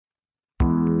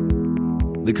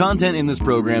The content in this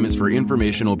program is for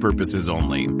informational purposes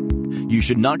only. You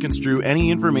should not construe any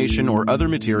information or other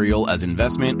material as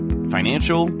investment,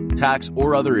 financial, tax,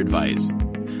 or other advice.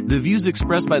 The views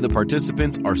expressed by the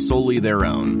participants are solely their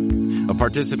own. A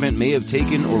participant may have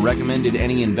taken or recommended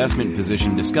any investment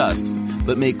position discussed,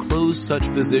 but may close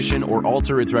such position or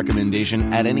alter its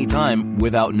recommendation at any time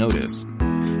without notice.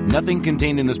 Nothing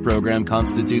contained in this program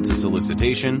constitutes a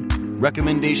solicitation,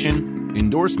 recommendation,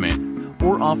 endorsement,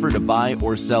 or offer to buy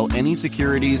or sell any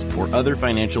securities or other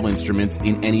financial instruments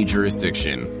in any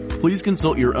jurisdiction. Please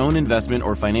consult your own investment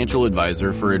or financial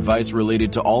advisor for advice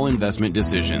related to all investment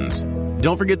decisions.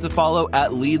 Don't forget to follow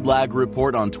at Lead Lag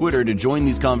Report on Twitter to join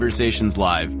these conversations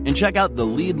live, and check out the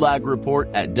Lead Lag Report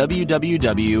at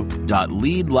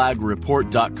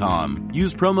www.leadlagreport.com.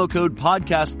 Use promo code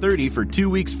podcast30 for 2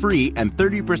 weeks free and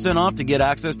 30% off to get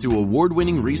access to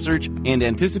award-winning research and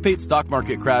anticipate stock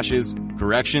market crashes,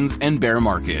 corrections, and bear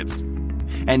markets.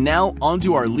 And now, on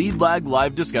to our Lead Lag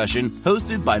Live discussion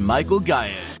hosted by Michael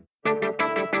Guyett.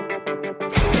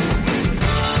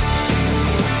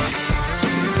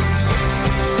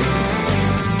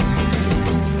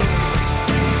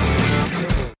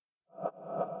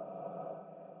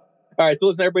 All right, so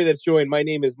listen, everybody that's joined, my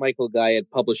name is Michael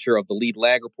Guyett, publisher of the Lead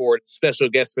Lag Report. Special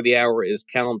guest for the hour is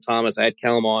Callum Thomas. I had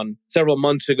Callum on several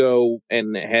months ago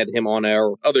and had him on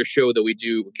our other show that we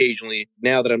do occasionally.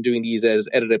 Now that I'm doing these as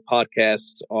edited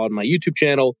podcasts on my YouTube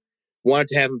channel, wanted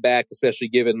to have him back, especially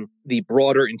given the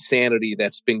broader insanity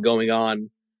that's been going on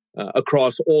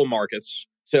across all markets.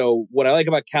 So what I like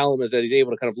about Callum is that he's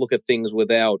able to kind of look at things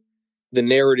without the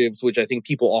narratives, which I think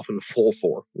people often fall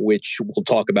for, which we'll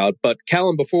talk about. But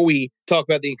Callum, before we talk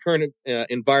about the current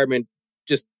environment,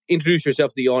 just introduce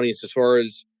yourself to the audience as far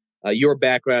as your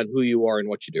background, who you are, and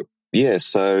what you do. Yeah,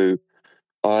 so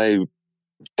I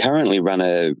currently run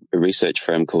a research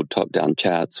firm called Top Down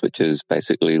Charts, which is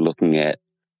basically looking at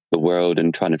the world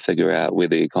and trying to figure out where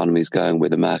the economy's going, where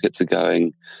the markets are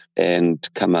going, and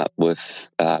come up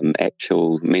with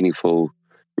actual meaningful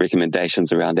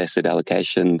recommendations around asset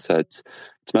allocation. So it's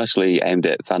mostly aimed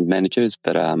at fund managers,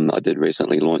 but I did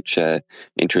recently launch a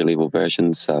entry-level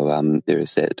version, so there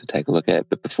is that to take a look at.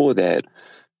 But before that,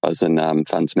 I was in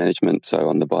funds management, so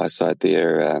on the buy side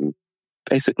there,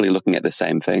 basically looking at the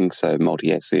same thing, so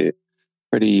multi-asset,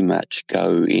 pretty much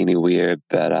go anywhere,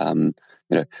 but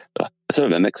sort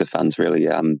of a mix of funds really,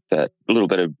 but a little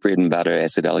bit of bread and butter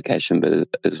asset allocation, but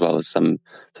as well as some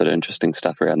sort of interesting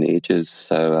stuff around the edges.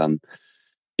 So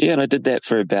yeah, and I did that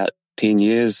for about 10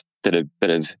 years, did a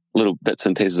bit of little bits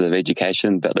and pieces of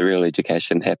education, but the real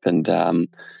education happened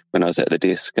when I was at the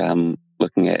desk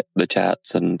looking at the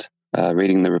charts and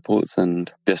reading the reports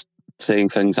and just seeing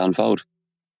things unfold.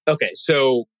 Okay,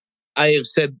 so I have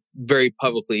said very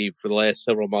publicly for the last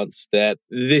several months that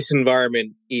this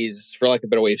environment is, for lack of a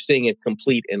better way of saying it,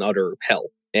 complete and utter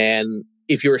hell. And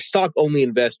if you're a stock-only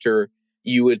investor,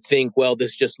 you would think, well,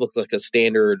 this just looks like a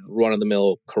standard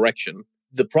run-of-the-mill correction.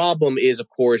 The problem is, of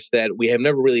course, that we have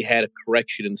never really had a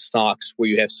correction in stocks where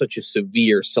you have such a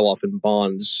severe sell-off in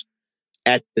bonds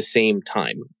at the same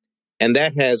time. And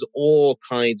that has all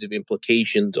kinds of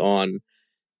implications on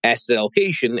asset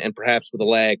allocation and perhaps with a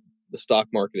lag, the stock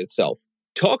market itself.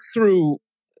 Talk through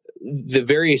the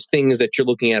various things that you're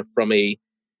looking at from a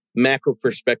macro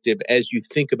perspective as you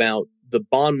think about the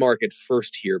bond market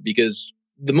first here, because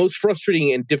the most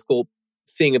frustrating and difficult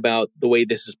thing about the way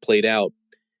this is played out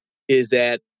is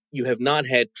that you have not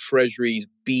had treasuries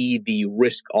be the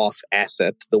risk-off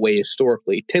asset the way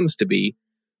historically it tends to be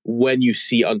when you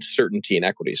see uncertainty in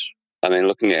equities. I mean,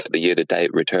 looking at the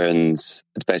year-to-date returns,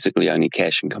 it's basically only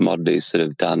cash and commodities that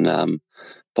have done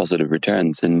positive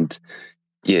returns. And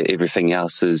yeah, everything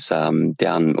else is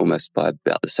down almost by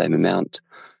about the same amount,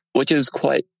 which is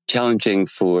quite challenging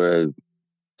for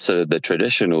sort of the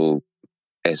traditional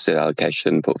asset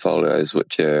allocation portfolios,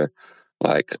 which are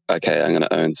like, okay, I'm going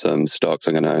to own some stocks,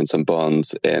 I'm going to own some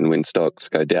bonds, and when stocks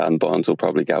go down, bonds will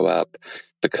probably go up,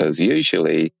 because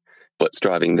usually what's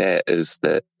driving that is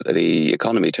that the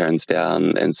economy turns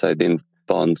down, and so then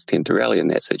bonds tend to rally in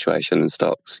that situation, and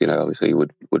stocks, obviously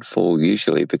would fall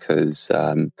usually because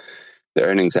the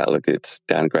earnings outlook gets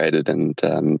downgraded and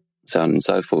so on and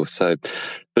so forth. So,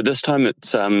 but this time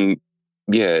it's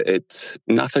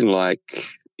nothing like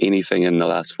anything in the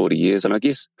last 40 years. And I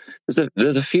guess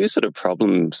there's a few sort of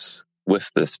problems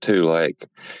with this too. Like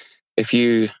if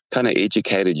you kind of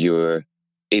educated your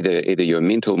either your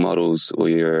mental models or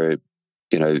your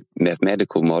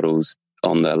mathematical models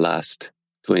on the last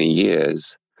 20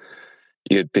 years,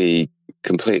 you'd be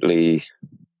completely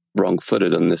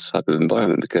wrong-footed in this type of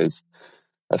environment, because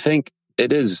I think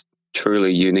it is truly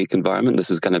a unique environment.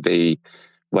 This is going to be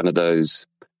one of those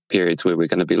periods where we're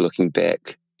going to be looking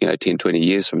back, 10, 20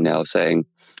 years from now saying,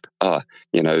 oh,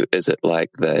 is it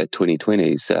like the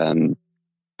 2020s?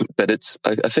 But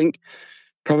I think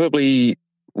probably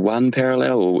one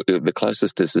parallel, or the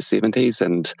closest is the 70s.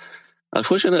 And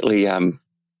unfortunately,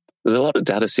 there's a lot of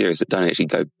data series that don't actually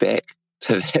go back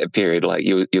to that period. Like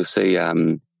you'll see,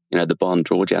 the bond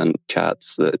drawdown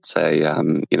charts that say,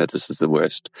 this is the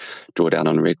worst drawdown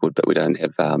on record, but we don't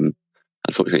have,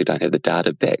 unfortunately, don't have the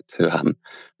data back to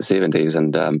the 70s.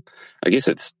 And I guess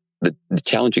it's the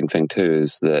challenging thing too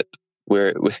is that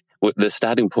the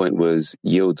starting point was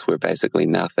yields were basically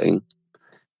nothing.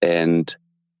 And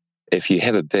if you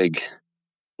have a big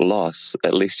loss,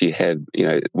 at least you have,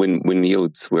 when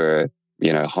yields were,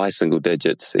 high single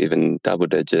digits, even double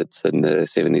digits in the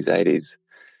 70s, 80s,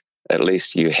 at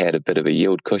least you had a bit of a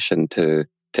yield cushion to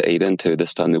eat into.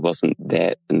 This time there wasn't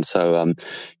that. And so,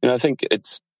 I think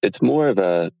it's more of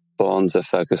a bonds are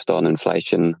focused on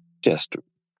inflation, just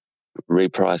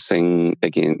repricing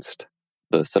against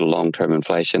the sort of long-term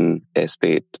inflation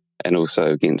aspect and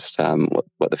also against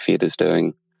what the Fed is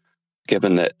doing.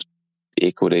 Given that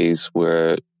equities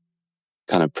were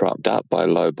kind of propped up by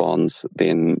low bonds,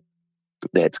 then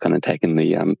that's kind of taken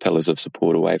the pillars of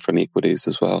support away from equities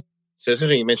as well. So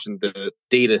essentially you mentioned the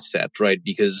data set, right?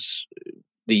 Because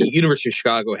the University of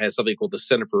Chicago has something called the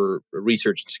Center for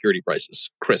Research and Security Prices,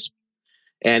 CRSP.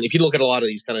 And if you look at a lot of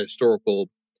these kind of historical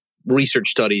research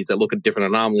studies that look at different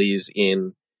anomalies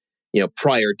in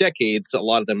prior decades, a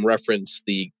lot of them reference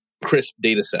the CRSP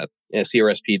data set,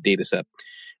 CRSP data set.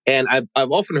 And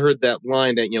I've often heard that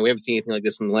line that, we haven't seen anything like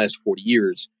this in the last 40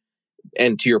 years.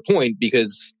 And to your point,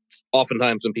 because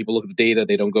oftentimes when people look at the data,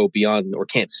 they don't go beyond or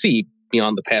can't see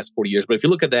beyond the past 40 years. But if you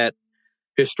look at that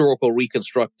historical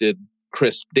reconstructed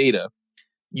CRSP data,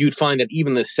 you'd find that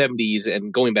even the 70s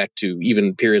and going back to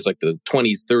even periods like the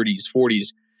 20s, 30s, 40s,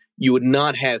 you would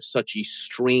not have such a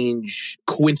strange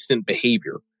coincident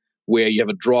behavior where you have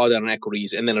a drawdown in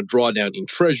equities and then a drawdown in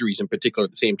treasuries in particular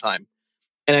at the same time.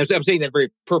 And I'm saying that very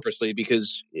purposely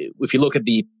because if you look at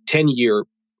the 10-year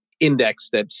index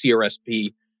that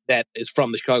CRSP, that is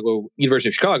from the University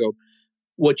of Chicago,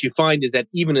 what you find is that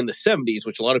even in the 70s,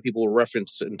 which a lot of people will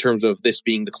reference in terms of this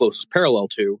being the closest parallel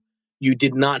to, you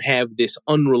did not have this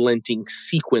unrelenting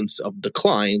sequence of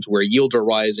declines where yields are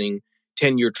rising,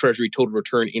 10-year Treasury total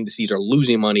return indices are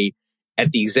losing money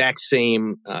at the exact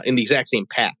same in the exact same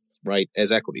path, right,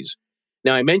 as equities.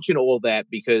 Now, I mention all that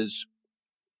because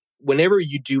whenever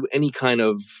you do any kind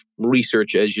of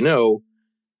research, as you know,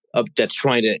 that's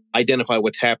trying to identify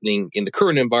what's happening in the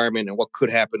current environment and what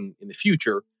could happen in the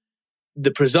future,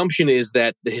 the presumption is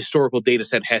that the historical data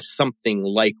set has something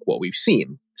like what we've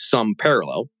seen, some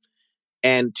parallel.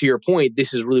 And to your point,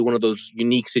 this is really one of those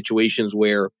unique situations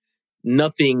where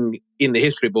nothing in the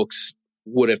history books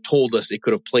would have told us it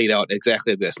could have played out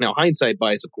exactly like this. Now, hindsight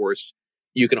bias, of course,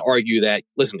 you can argue that,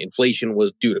 listen, inflation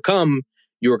was due to come.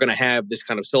 You were going to have this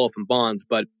kind of sell-off in bonds,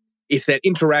 but it's that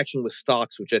interaction with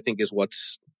stocks, which I think is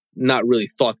what's not really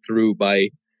thought through by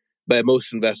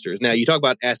most investors. Now, you talk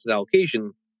about asset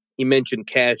allocation. You mentioned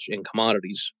cash and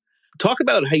commodities. Talk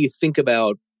about how you think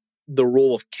about the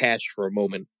role of cash for a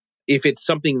moment. If it's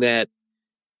something that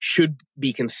should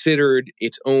be considered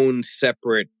its own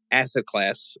separate asset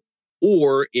class,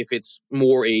 or if it's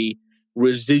more a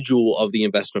residual of the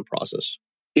investment process.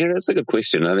 Yeah, that's a good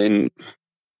question. I mean,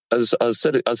 I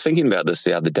was thinking about this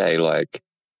the other day, like,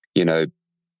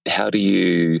 how do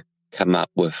you come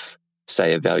up with,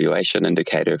 say, a valuation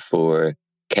indicator for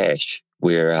cash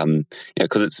where,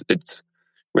 because it's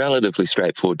relatively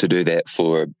straightforward to do that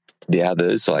for the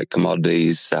others, like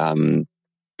commodities,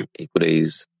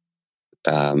 equities,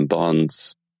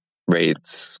 bonds,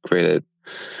 rates, credit.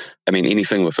 I mean,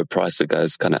 anything with a price that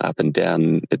goes kind of up and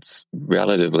down, it's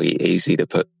relatively easy to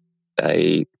put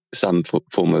some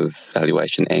form of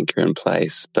valuation anchor in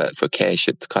place. But for cash,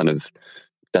 it's kind of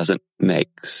doesn't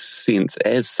make sense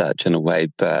as such in a way,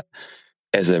 but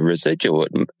as a residual,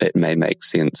 it may make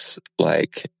sense.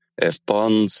 Like if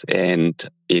bonds and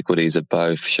equities are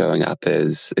both showing up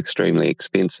as extremely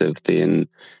expensive, then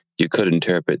you could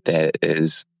interpret that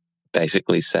as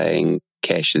basically saying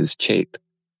cash is cheap.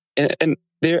 And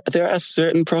there are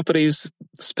certain properties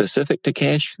specific to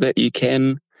cash that you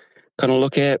can kind of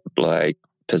look at, like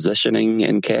positioning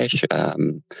in cash,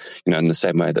 in the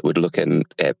same way that we'd look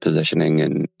at positioning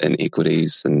in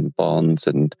equities and bonds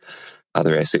and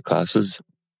other asset classes.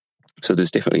 So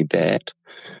there's definitely that.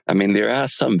 I mean, there are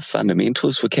some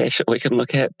fundamentals for cash that we can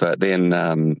look at, but then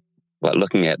like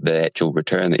looking at the actual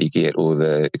return that you get or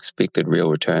the expected real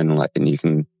return, and you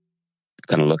can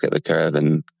kind of look at the curve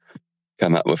and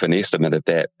come up with an estimate of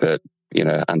that. But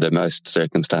under most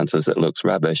circumstances, it looks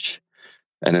rubbish.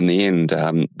 And in the end,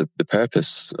 the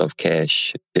purpose of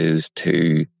cash is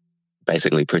to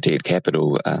basically protect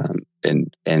capital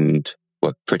and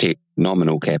protect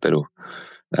nominal capital.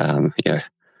 The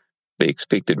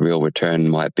expected real return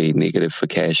might be negative for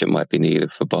cash, it might be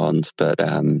negative for bonds, but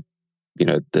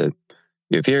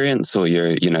your variance or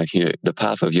the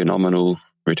path of your nominal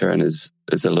return is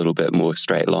a little bit more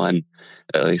straight line,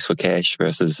 at least for cash,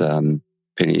 versus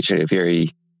potentially a very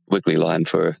wiggly line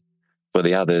for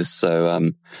the others.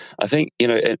 So I think,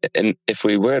 and if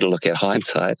we were to look at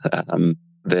hindsight,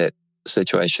 that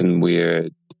situation where,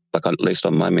 like at least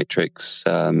on my metrics,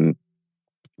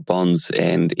 bonds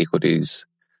and equities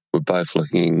were both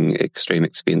looking extreme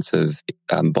expensive.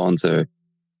 Bonds are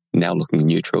now looking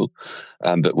neutral,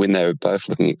 but when they were both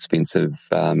looking expensive,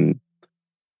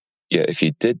 if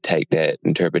you did take that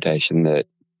interpretation that,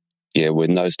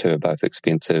 when those two are both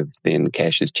expensive, then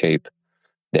cash is cheap,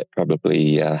 that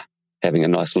probably having a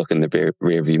nice look in the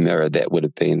rear view mirror, that would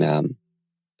have been a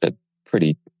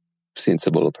pretty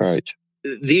sensible approach.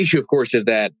 The issue, of course, is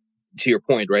that, to your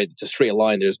point, right, it's a straight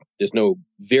line. There's no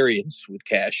variance with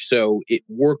cash. So it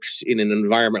works in an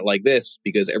environment like this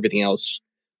because everything else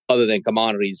other than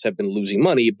commodities have been losing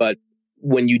money. But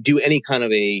when you do any kind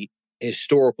of a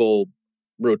historical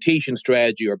rotation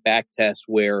strategy or back test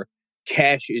where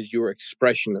cash is your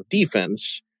expression of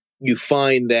defense, you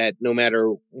find that no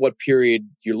matter what period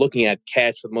you're looking at,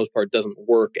 cash for the most part doesn't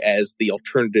work as the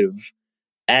alternative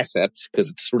assets, because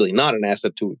it's really not an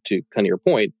asset to kind of your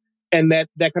point. And that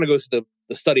kind of goes to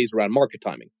the studies around market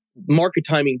timing. Market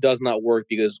timing does not work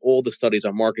because all the studies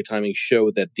on market timing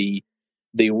show that the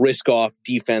risk-off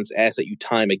defense asset you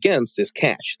time against is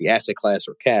cash, the asset class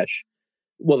or cash.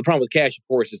 Well, the problem with cash, of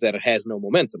course, is that it has no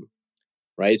momentum,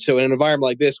 right? So in an environment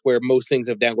like this where most things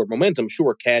have downward momentum,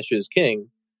 sure, cash is king.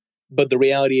 But the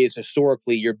reality is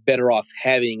historically, you're better off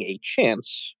having a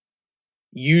chance,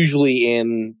 usually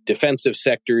in defensive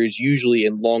sectors, usually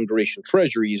in long duration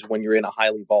treasuries when you're in a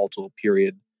highly volatile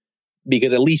period,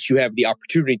 because at least you have the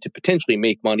opportunity to potentially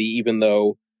make money, even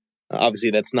though obviously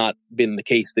that's not been the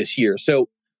case this year. So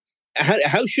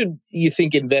how should you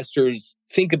think investors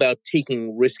think about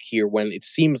taking risk here when it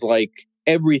seems like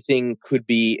everything could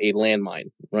be a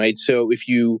landmine, right? So if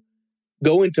you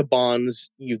go into bonds,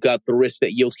 you've got the risk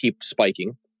that yields keep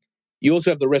spiking. You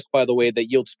also have the risk, by the way,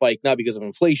 that yields spike not because of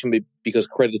inflation, but because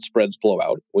credit spreads blow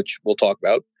out, which we'll talk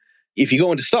about. If you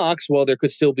go into stocks, well, there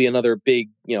could still be another big,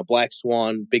 black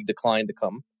swan, big decline to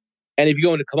come. And if you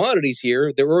go into commodities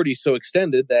here, they're already so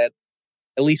extended that,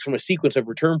 at least from a sequence of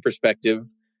return perspective,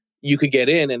 you could get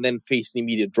in and then face an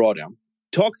immediate drawdown.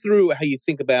 Talk through how you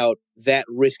think about that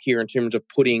risk here in terms of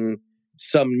putting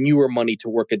some newer money to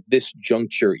work at this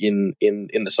juncture in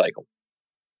the cycle.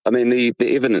 I mean, the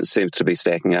evidence seems to be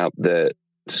stacking up that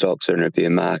stocks are in a bear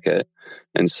market.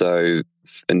 And so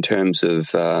in terms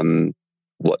of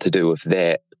what to do with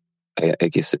that, I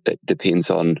guess it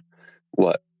depends on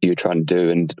what you're trying to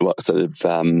do and what sort of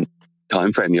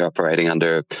time frame you're operating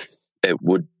under. It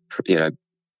would,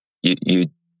 you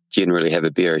generally have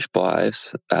a bearish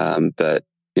bias. But,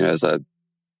 as I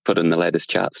put in the latest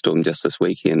chart storm just this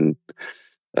weekend,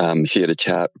 shared a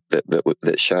chart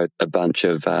that showed a bunch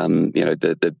of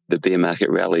the bear market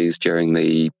rallies during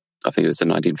I think it was the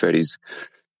 1930s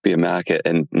bear market,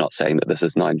 and not saying that this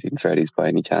is 1930s by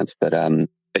any chance, but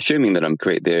assuming that I'm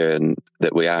correct there and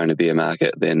that we are in a bear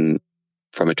market, then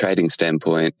from a trading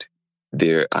standpoint,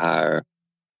 there are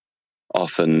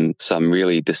often some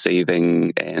really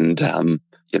deceiving and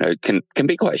can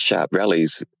be quite sharp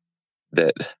rallies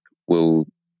that will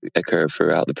occur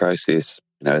throughout the process.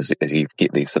 As you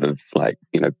get these sort of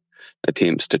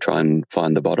attempts to try and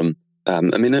find the bottom. I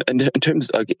mean, in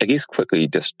terms, I guess quickly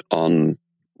just on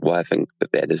why I think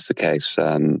that is the case.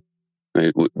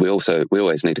 We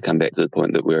always need to come back to the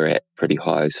point that we're at pretty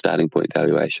high starting point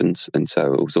valuations, and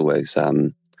so it was always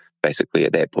basically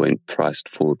at that point priced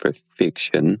for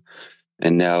perfection,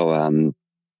 and now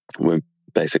we're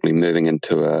basically moving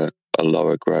into a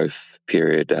lower growth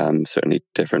period, certainly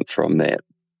different from that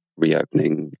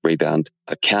reopening rebound.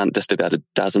 I count just about a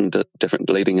dozen different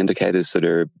leading indicators that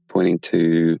are pointing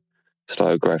to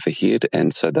slow growth ahead,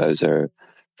 and so those are,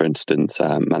 for instance,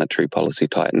 monetary policy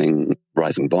tightening,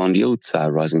 rising bond yields,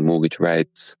 rising mortgage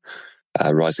rates,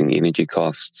 rising energy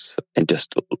costs, and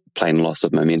just plain loss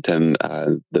of momentum,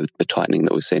 the tightening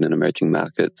that we've seen in emerging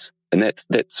markets. And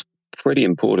that's pretty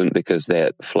important because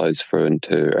that flows through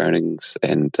into earnings,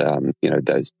 and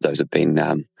those have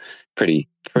been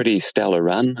pretty stellar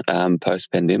run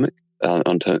post-pandemic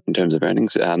in terms of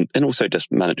earnings, and also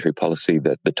just monetary policy,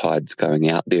 that the tide's going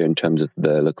out there in terms of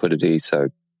the liquidity. So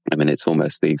I mean, it's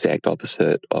almost the exact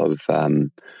opposite of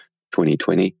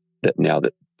 2020, that now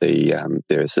that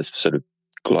there is this sort of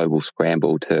global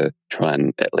scramble to try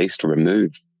and at least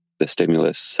remove the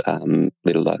stimulus,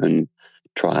 let alone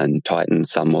try and tighten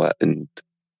somewhat and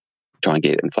try and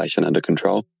get inflation under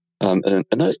control. And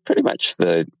those are pretty much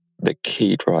the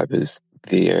key drivers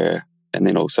there. And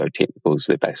then also technicals,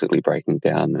 they're basically breaking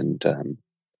down, and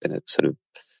it's sort of,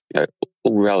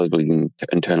 all relatively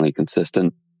internally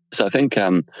consistent. So I think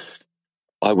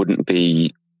I wouldn't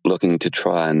be looking to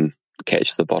try and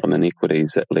catch the bottom in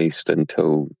equities, at least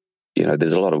until,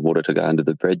 there's a lot of water to go under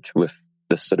the bridge with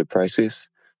this sort of process.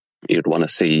 You'd want to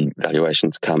see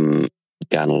valuations come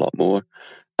down a lot more.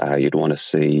 You'd want to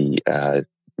see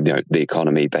the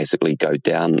economy basically go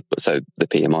down. So the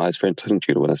PMIs, for instance,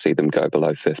 you'd want to see them go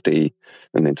below 50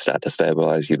 and then start to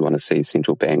stabilize. You'd want to see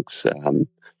central banks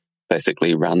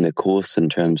basically run their course in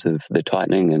terms of the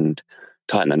tightening, and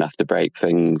tighten enough to break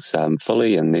things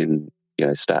fully, and then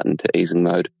start into easing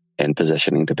mode and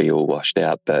positioning to be all washed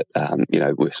out. But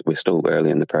we're still early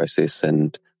in the process,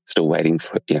 and still waiting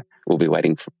for we'll be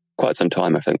waiting for quite some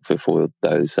time, I think, before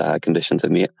those conditions are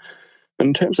met. But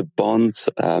in terms of bonds,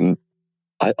 I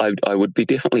would be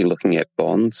definitely looking at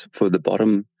bonds for the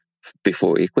bottom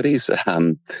before equities.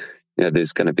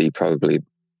 There's going to be probably,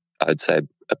 I'd say,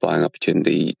 a buying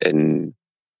opportunity in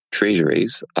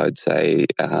treasuries, I'd say.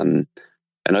 And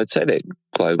I'd say that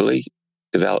globally,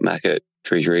 developed market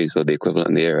treasuries, or the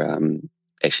equivalent there,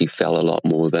 actually fell a lot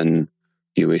more than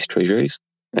US treasuries.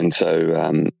 And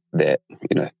so that,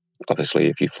 obviously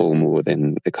if you fall more,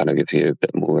 then it kind of gives you a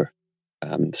bit more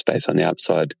space on the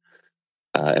upside.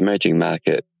 Emerging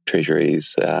market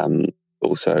treasuries,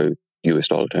 also US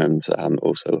dollar terms,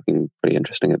 also looking pretty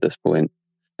interesting at this point.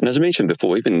 And as I mentioned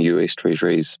before, even US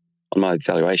treasuries, on my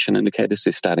valuation indicators,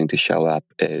 they're starting to show up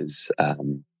as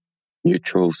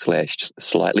neutral /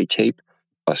 slightly cheap.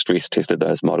 I stress tested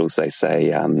those models. They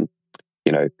say,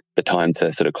 the time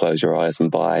to sort of close your eyes and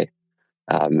buy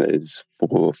is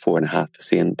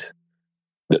 4.5%.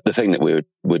 The thing that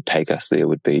would take us there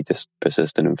would be just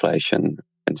persistent inflation.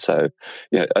 And so,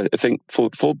 I think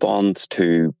for bonds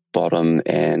to bottom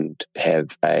and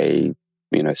have a,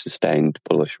 sustained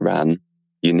bullish run,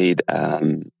 you need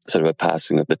sort of a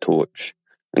passing of the torch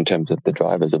in terms of the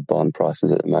drivers of bond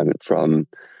prices at the moment, from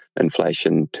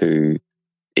inflation to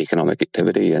economic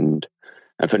activity. And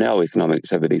for now, economic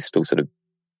activity is still sort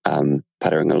of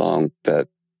puttering along. But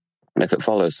if it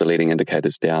follows the leading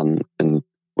indicators down and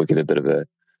we get a bit of a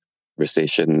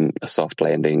recession, a soft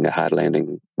landing, a hard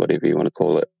landing, whatever you want to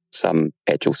call it, some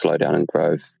actual slowdown in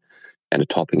growth and a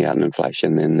topping out in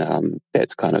inflation, then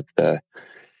that's kind of the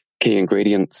key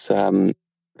ingredients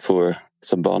for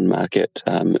some bond market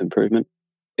improvement.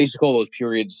 I used to call those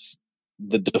periods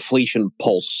the deflation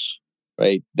pulse,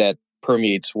 right? That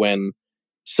permeates when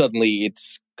suddenly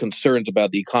it's concerns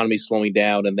about the economy slowing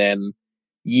down, and then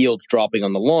yields dropping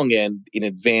on the long end in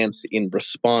advance in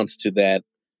response to that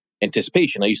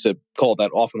anticipation. I used to call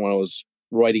that often when I was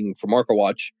writing for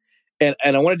MarketWatch. And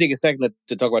I want to take a second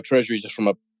to talk about treasuries just from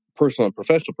a personal and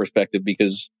professional perspective,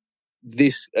 because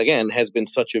this, again, has been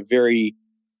such a very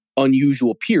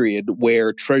unusual period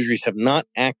where treasuries have not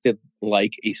acted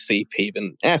like a safe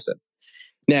haven asset.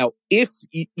 Now, if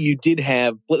you did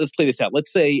have, let's play this out.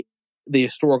 Let's say the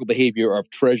historical behavior of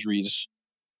treasuries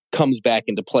comes back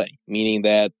into play, meaning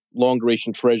that long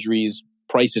duration treasuries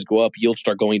prices go up, yields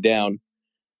start going down,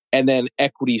 and then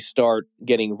equities start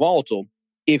getting volatile.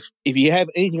 If you have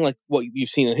anything like what you've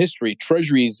seen in history,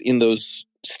 treasuries in those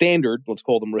standard, let's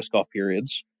call them risk-off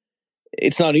periods,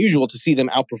 it's not unusual to see them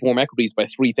outperform equities by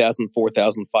 3,000,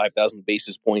 4,000, 5,000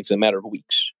 basis points in a matter of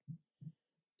weeks.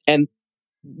 And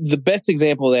the best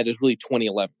example of that is really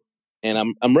 2011. And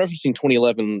I'm referencing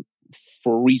 2011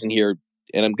 for a reason here,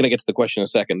 and I'm going to get to the question in a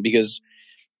second, because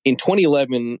in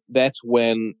 2011, that's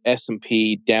when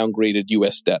S&P downgraded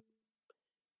U.S. debt.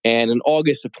 And in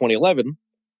August of 2011,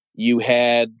 you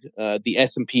had the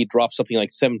S&P drop something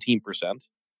like 17%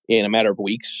 in a matter of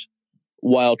weeks,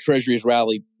 while treasuries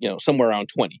rallied, somewhere around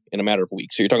 20 in a matter of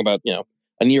weeks. So you're talking about,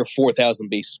 a near 4,000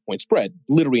 basis point spread,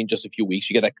 literally in just a few weeks.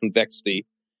 You get that convexity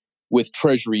with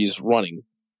treasuries running.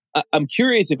 I'm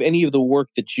curious if any of the work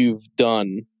that you've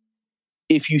done,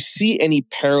 if you see any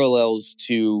parallels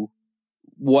to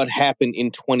what happened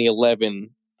in 2011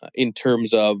 in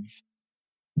terms of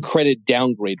credit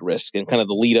downgrade risk and kind of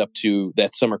the lead up to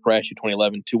that summer crash of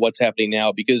 2011 to what's happening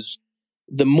now, because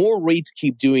the more rates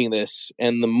keep doing this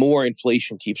and the more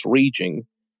inflation keeps raging,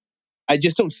 I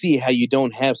just don't see how you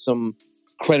don't have some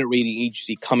credit rating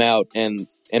agency come out and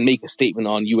make a statement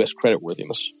on U.S.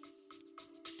 creditworthiness.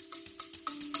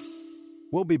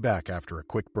 We'll be back after a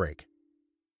quick break.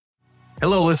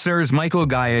 Hello, listeners. Michael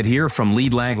Guyot here from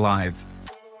Lead Lag Live.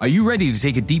 Are you ready to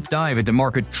take a deep dive into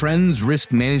market trends,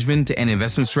 risk management, and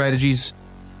investment strategies?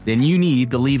 Then you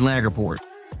need the Lead Lag Report.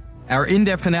 Our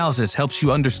in-depth analysis helps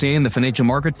you understand the financial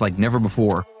markets like never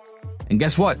before. And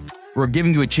guess what? We're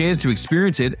giving you a chance to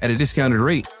experience it at a discounted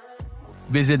rate.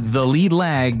 Visit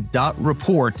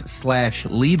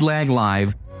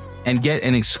theleadlag.report/leadlaglive and get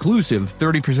an exclusive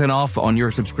 30% off on your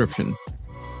subscription.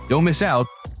 Don't miss out.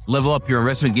 Level up your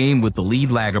investment game with the Lead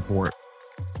Lag Report.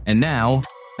 And now,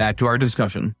 back to our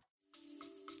discussion.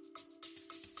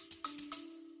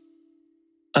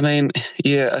 I mean,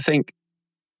 yeah,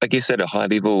 I guess at a high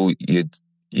level, you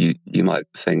might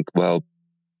think, well,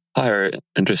 higher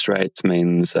interest rates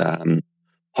means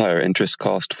higher interest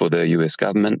cost for the US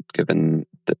government, given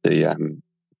that the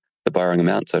borrowing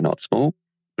amounts are not small.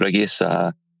 But I guess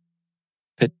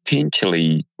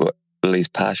potentially, or at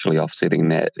least partially offsetting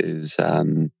that is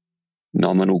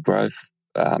nominal growth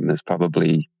is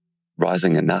probably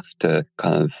rising enough to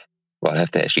kind of, well, I'd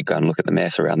have to actually go and look at the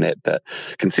math around that. But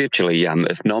conceptually,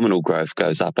 if nominal growth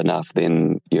goes up enough,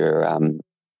 then your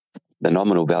the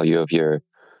nominal value of your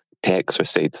tax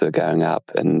receipts are going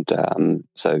up. And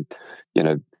so,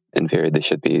 in theory, there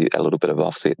should be a little bit of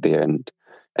offset there. And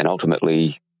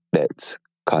ultimately, that's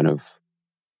kind of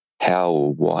how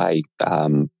or why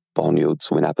bond yields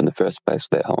went up in the first place,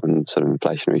 that whole sort of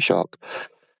inflationary shock.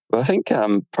 But I think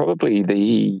probably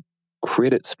the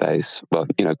credit space, well,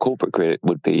 corporate credit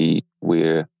would be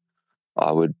where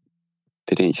I would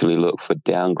potentially look for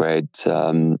downgrades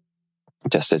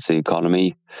just as the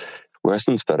economy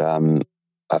worsens. But I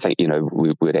think,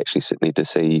 we would actually need to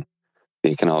see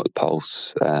the economic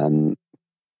pulse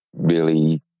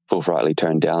really forthrightly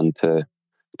turned down to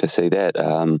see that.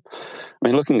 I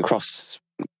mean, looking across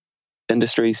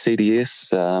industry,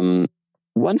 CDS,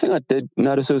 one thing I did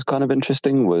notice that was kind of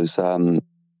interesting was bank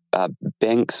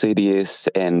CDS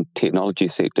and technology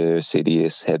sector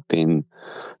CDS have been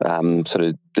sort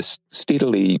of just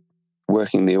steadily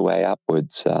working their way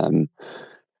upwards. I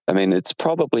mean, it's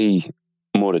probably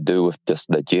more to do with just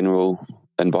the general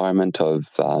environment of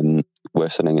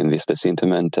worsening investor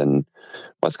sentiment and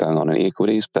what's going on in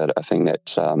equities, but I think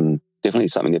that's definitely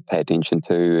something to pay attention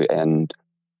to. And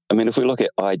I mean, if we look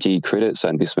at IG credit, so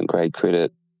investment grade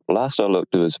credit, last I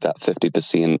looked, it was about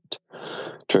 50%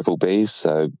 triple Bs.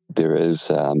 So there is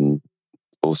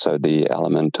also the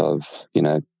element of,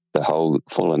 the whole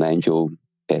fallen angel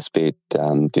aspect.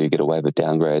 Do you get away with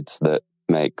downgrades that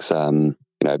makes,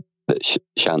 that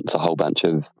shunts a whole bunch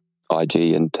of IG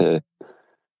into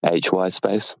HY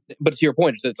space? But to your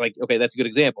point, it's like, okay, that's a good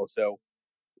example. So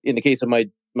in the case of my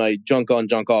junk on,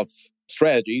 junk off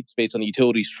strategy, it's based on the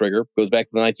utilities trigger, goes back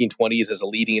to the 1920s as a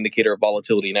leading indicator of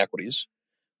volatility in equities.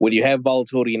 When you have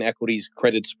volatility in equities,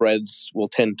 credit spreads will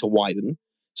tend to widen.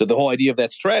 So the whole idea of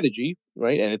that strategy,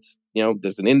 right? And it's,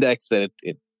 there's an index that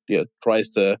it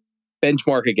tries to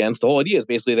benchmark against. The whole idea is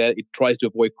basically that it tries to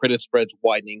avoid credit spreads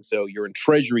widening. So you're in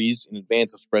treasuries in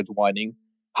advance of spreads widening.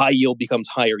 High yield becomes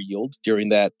higher yield during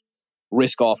that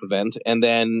risk off event. And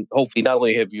then hopefully not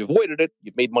only have you avoided it,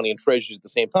 you've made money in treasuries at the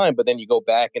same time, but then you go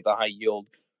back into high yield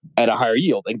at a higher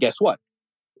yield. And guess what?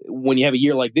 When you have a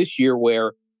year like this year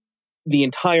where the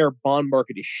entire bond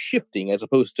market is shifting as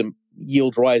opposed to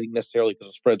yields rising necessarily because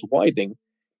of spreads widening,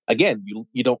 again, you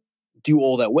don't do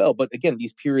all that well. But again,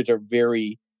 these periods are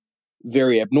very,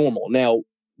 very abnormal. Now,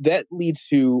 that leads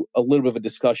to a little bit of a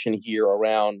discussion here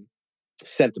around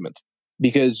sentiment,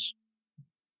 because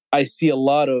I see a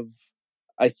lot of,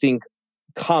 I think,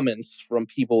 comments from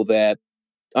people that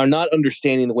are not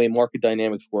understanding the way market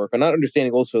dynamics work, are not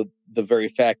understanding also the very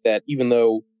fact that even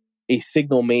though a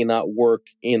signal may not work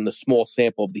in the small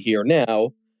sample of the here and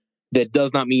now, that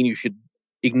does not mean you should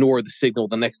ignore the signal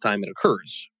the next time it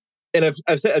occurs. And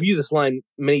I've used this line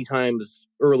many times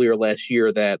earlier last year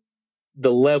that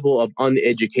the level of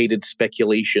uneducated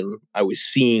speculation I was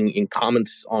seeing in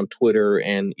comments on Twitter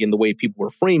and in the way people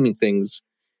were framing things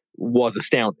was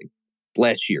astounding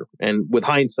last year. And with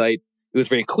hindsight, it was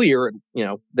very clear,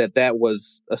 that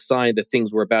was a sign that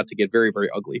things were about to get very, very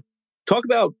ugly. Talk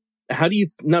about how do you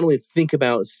not only think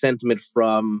about sentiment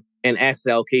from an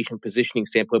asset allocation positioning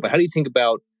standpoint, but how do you think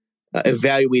about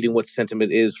evaluating what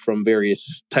sentiment is from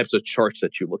various types of charts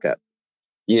that you look at?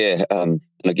 Yeah, and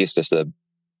I guess just a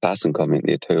passing comment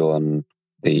there too on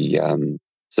the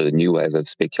so the new wave of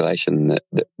speculation that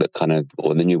kind of,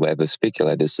 or the new wave of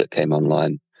speculators that came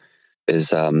online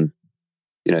is,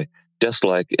 just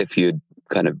like if you'd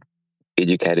kind of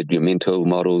educated your mental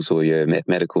models or your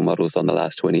mathematical models on the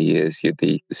last 20 years, you'd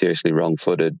be seriously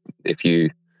wrong-footed if you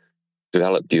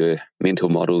developed your mental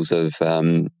models of,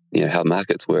 how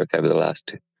markets work over the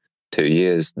last 2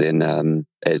 years, then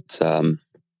it's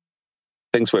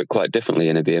things work quite differently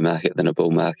in a bear market than a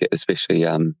bull market, especially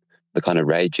the kind of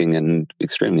raging and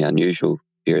extremely unusual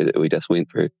period that we just went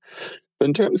through. But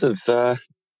in terms of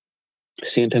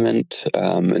sentiment,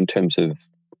 in terms of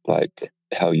like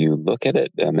how you look at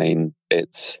it, I mean,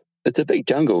 it's a big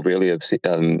jungle really of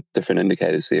different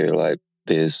indicators there. Like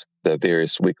there's the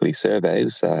various weekly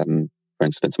surveys, for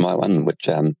instance, my one, which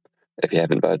if you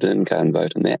haven't voted in, go and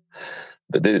vote in that.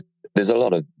 But there's a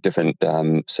lot of different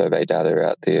survey data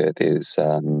out there. There's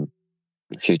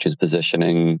futures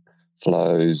positioning,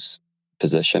 flows,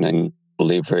 positioning,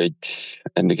 leverage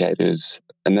indicators,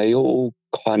 and they all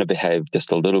kind of behave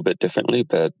just a little bit differently,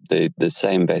 but the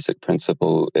same basic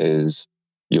principle is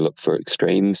you look for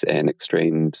extremes, and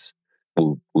extremes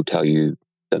will tell you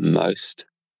the most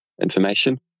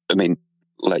information. I mean,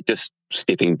 like just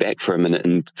stepping back for a minute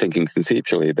and thinking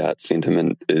conceptually about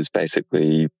sentiment is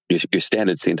basically your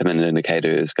standard sentiment indicator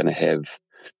is going to have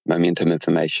momentum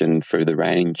information through the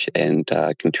range and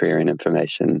contrarian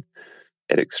information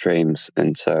at extremes.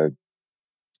 And so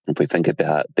if we think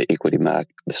about the equity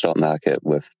market, the stock market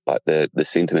with like the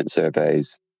sentiment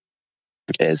surveys,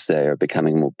 as they are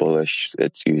becoming more bullish,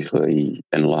 it's usually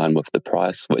in line with the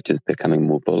price, which is becoming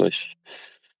more bullish.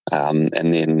 And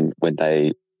then when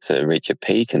they sort of reach a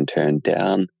peak and turn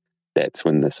down, that's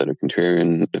when the sort of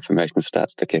contrarian information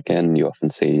starts to kick in. You often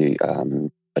see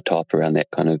a top around that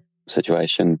kind of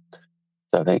situation.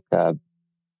 So I think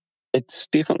it's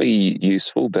definitely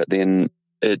useful, but then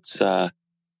it's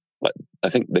like I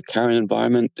think the current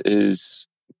environment is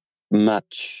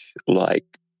much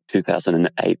like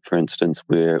 2008, for instance,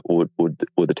 or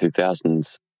the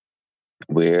 2000s,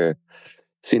 where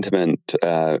sentiment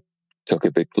took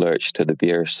a big lurch to the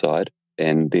bearish side,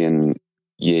 and then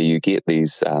you get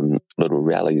these little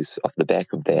rallies off the back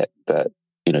of that. But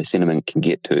sentiment can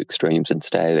get to extremes and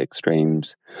stay at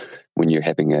extremes when you're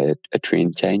having a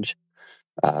trend change.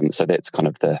 So that's kind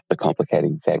of the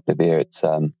complicating factor there. It's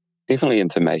definitely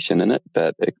information in it,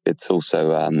 but it's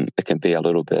also it can be a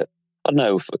little bit, I don't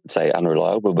know if I'd say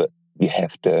unreliable, but you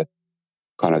have to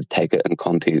kind of take it in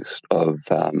context of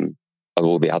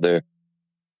all the other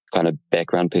kind of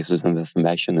background pieces of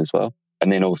information as well.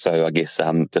 And then also, I guess,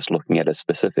 just looking at a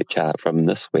specific chart from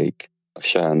this week, I've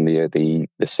shown there the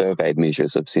surveyed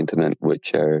measures of sentiment,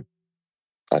 which are,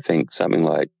 I think, something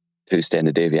like 2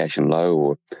 standard deviation low,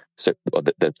 or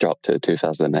they've dropped to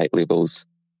 2008 levels.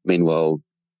 Meanwhile,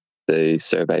 the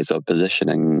surveys of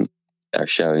positioning are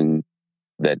showing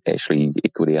that actually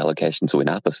equity allocations went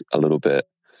up a little bit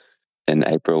in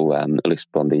April, at least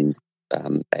on the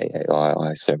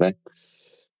AAII survey.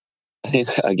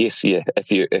 I guess, yeah,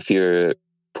 if your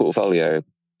portfolio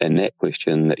in that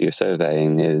question that you're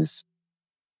surveying is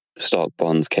stock,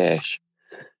 bonds, cash,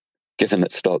 given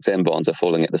that stocks and bonds are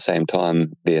falling at the same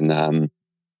time, then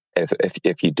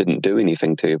if you didn't do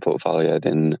anything to your portfolio,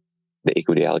 then the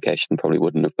equity allocation probably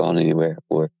wouldn't have gone anywhere,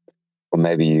 or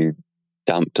maybe you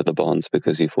dumped to the bonds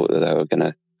because you thought that they were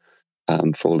going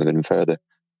to fall even further.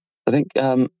 I think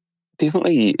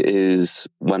definitely is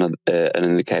one of an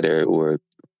indicator or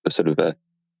a sort of a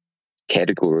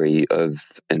category of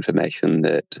information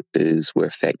that is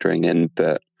worth factoring in,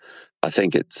 but I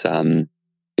think it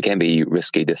can be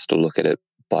risky just to look at it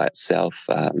by itself.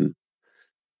 I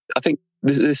think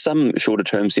there's some shorter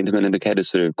term sentiment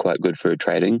indicators that are quite good for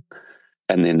trading,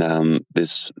 and then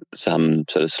there's some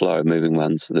sort of slower moving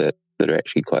ones that are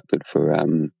actually quite good for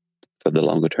the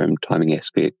longer term timing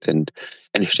aspect. And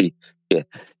actually, yeah,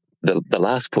 the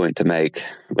last point to make,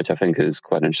 which I think is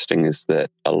quite interesting, is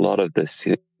that a lot of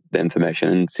the information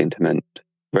in sentiment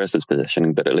versus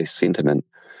positioning, but at least sentiment,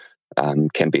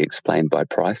 can be explained by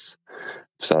price.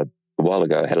 So a while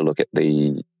ago, I had a look at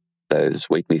those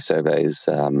weekly surveys,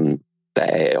 the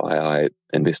AAII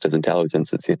Investors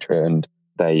Intelligence, etc., and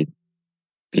they,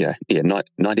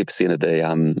 90% of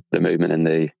the movement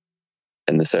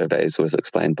in the surveys was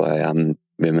explained by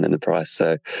movement in the price.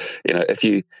 So, if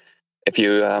you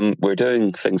were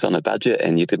doing things on a budget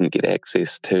and you didn't get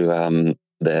access to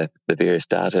the various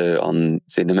data on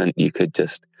sentiment, you could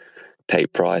just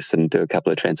take price and do a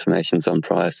couple of transformations on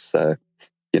price. So,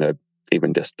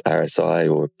 even just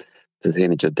RSI or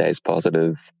percentage of days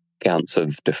positive, counts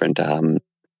of different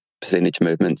percentage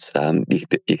movements, you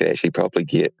could actually probably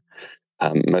get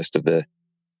most of the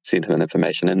sentiment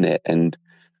information in that. And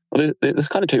there's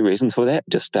kind of 2 reasons for that.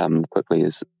 Just quickly,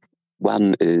 is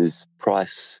one is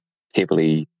price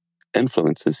heavily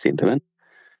influences sentiment,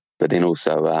 but then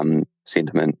also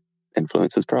sentiment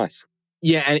influences price.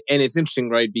 Yeah, and it's interesting,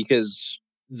 right? Because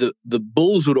the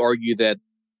bulls would argue that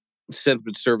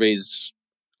sentiment surveys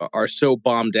are so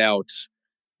bombed out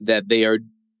that they are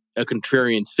a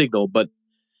contrarian signal. But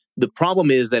the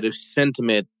problem is that if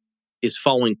sentiment is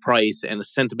following price and the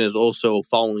sentiment is also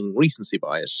following recency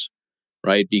bias,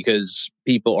 right? Because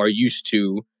people are used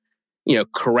to,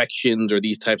 corrections or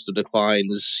these types of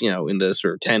declines, in the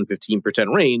sort of 10,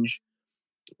 15% range.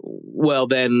 Well,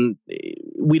 then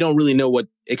we don't really know what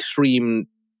extreme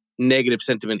negative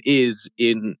sentiment is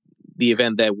in the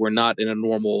event that we're not in a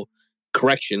normal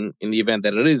correction, in the event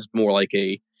that it is more like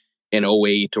an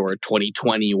 08 or a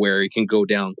 2020 where it can go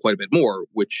down quite a bit more,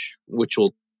 which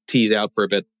we'll tease out for a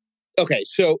bit. Okay,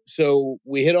 so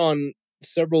we hit on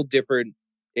several different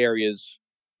areas.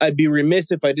 I'd be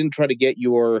remiss if I didn't try to get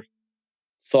your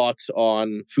thoughts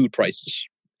on food prices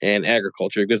and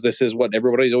agriculture, because this is what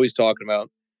everybody's always talking about.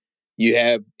 You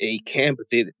have a camp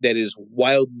that is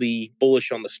wildly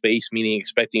bullish on the space, meaning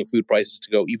expecting food prices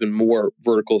to go even more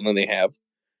vertical than they have.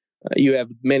 You have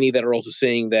many that are also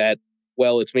saying that,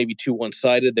 well, it's maybe too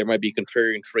one-sided. There might be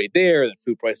contrarian trade there, that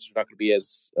food prices are not going to be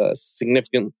as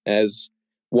significant as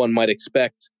one might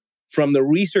expect. From the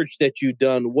research that you've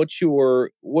done, what's your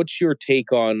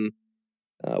take on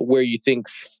where you think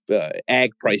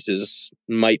ag prices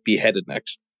might be headed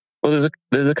next? Well,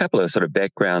 there's a couple of sort of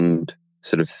background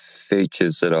sort of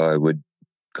features that I would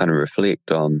kind of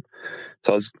reflect on.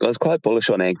 So I was quite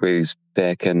bullish on agris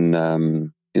back in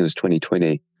it was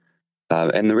 2020,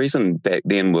 and the reason back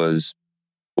then was,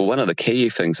 well, one of the key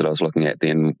things that I was looking at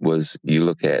then was you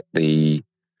look at the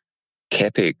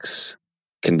capex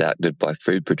conducted by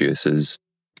food producers,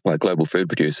 like global food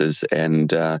producers,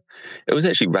 and it was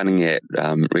actually running at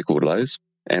record lows,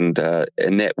 and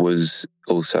that was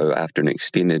also after an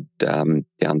extended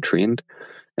downtrend.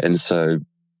 And so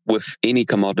with any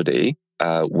commodity,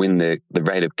 when the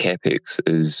rate of capex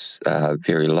is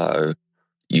very low,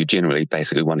 you generally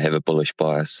basically want to have a bullish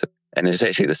bias. And it's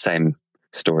actually the same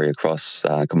story across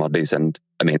commodities. And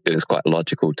I mean, it was quite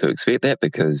logical to expect that,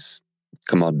 because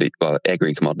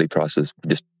agri-commodity prices,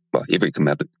 every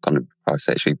commodity price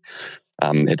actually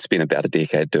had spent about a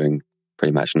decade doing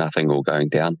pretty much nothing or going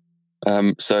down.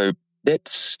 So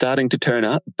that's starting to turn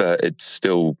up, but it's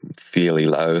still fairly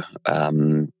low, at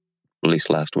least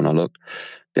last when I looked.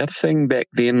 The other thing back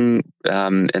then,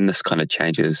 and this kind of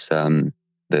changes,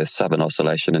 the Southern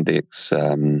Oscillation Index,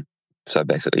 so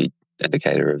basically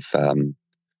indicator of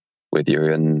whether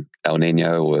you're in El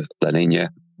Nino or La Nina,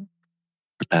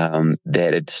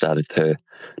 that had started to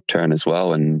turn as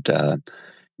well. And,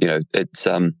 it's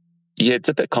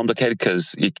a bit complicated,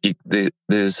 because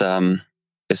there's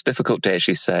it's difficult to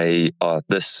actually say,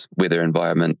 this weather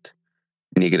environment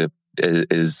negative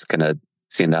is going to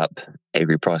send up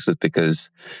agri prices, because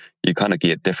you kind of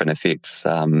get different effects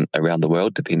around the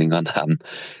world depending on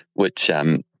which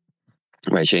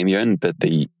regime you're in. But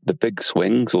the big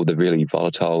swings or the really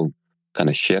volatile kind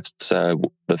of shifts are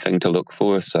the thing to look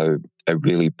for. So a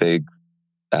really big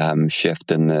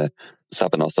shift in the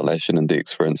Southern Oscillation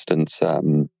Index, for instance,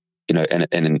 to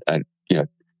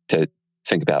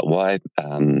think about why,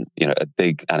 a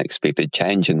big unexpected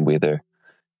change in weather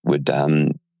would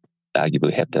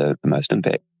arguably have the most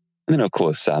impact. And then, of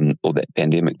course, all that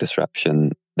pandemic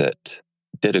disruption that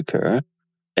did occur.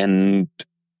 And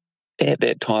at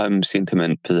that time,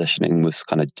 sentiment positioning was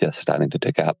kind of just starting to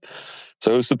tick up.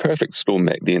 So it was the perfect storm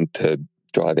back then to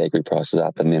drive agri prices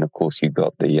up. And then, of course, you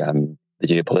got the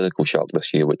geopolitical shock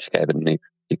this year, which gave it an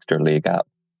extra leg up.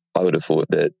 I would have thought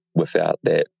that without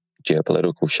that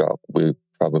geopolitical shock, we'd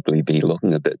probably be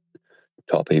looking a bit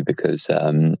toppy, because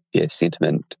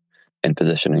sentiment and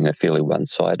positioning are fairly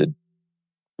one-sided,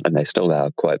 and they still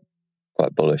are quite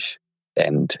bullish.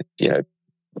 And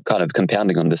kind of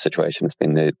compounding on this situation has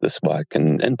been the spike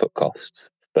in input costs.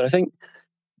 But I think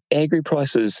agri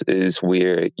prices is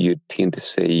where you tend to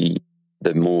see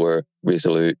the more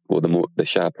resolute, or the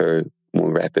sharper,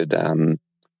 more rapid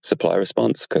supply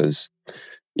response, because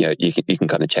you can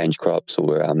kind of change crops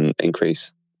or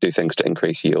do things to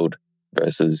increase yield,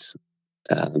 versus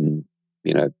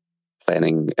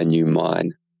planning a new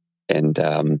mine and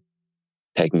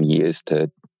taking years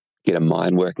to get a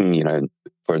mine working,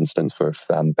 for instance, for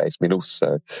base metals.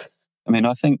 So, I mean,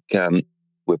 I think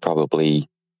we're probably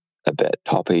a bit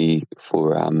toppy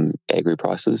for agri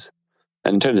prices.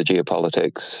 And in terms of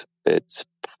geopolitics, it's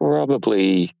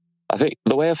probably, I think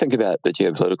the way I think about the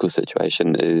geopolitical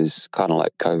situation is kind of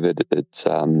like COVID.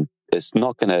 It's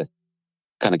not going to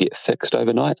kind of get fixed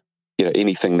overnight.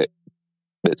 Anything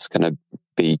that's going to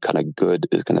be kind of good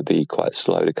is going to be quite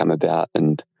slow to come about,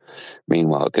 and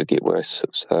meanwhile it could get worse.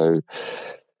 So,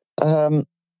 given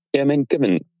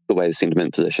the way the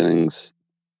sentiment positioning's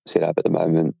set up at the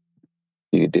moment,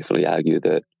 you could definitely argue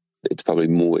that it's probably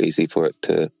more easy for it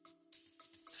to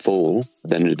fall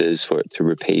than it is for it to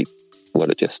repeat what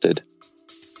it just did.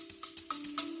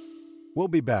 We'll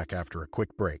be back after a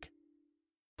quick break.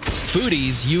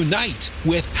 Foodies unite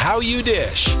with How You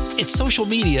Dish. It's social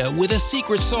media with a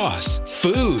secret sauce.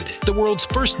 Food, the world's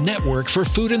first network for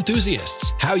food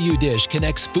enthusiasts. How You Dish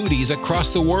connects foodies across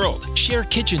the world. Share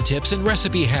kitchen tips and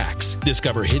recipe hacks.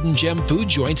 Discover hidden gem food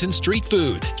joints and street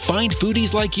food. Find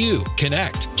foodies like you.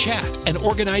 Connect, chat, and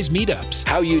organize meetups.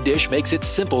 How You Dish makes it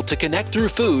simple to connect through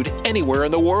food anywhere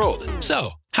in the world.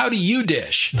 So, how do you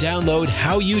dish? Download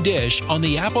How You Dish on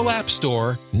the Apple App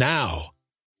Store now.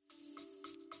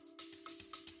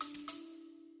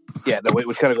 Yeah, no,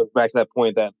 which kind of goes back to that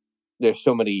point that there's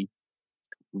so many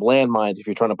landmines if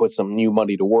you're trying to put some new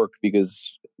money to work,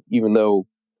 because even though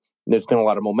there's been a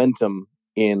lot of momentum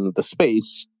in the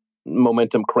space,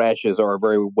 momentum crashes are a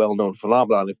very well-known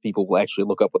phenomenon if people will actually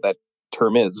look up what that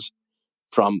term is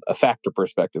from a factor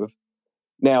perspective.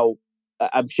 Now,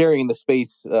 I'm sharing in the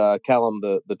space, Callum,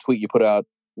 the tweet you put out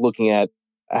looking at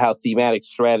how thematic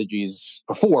strategies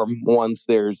perform once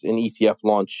there's an ETF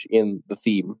launch in the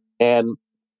theme. And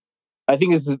I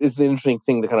think this is an interesting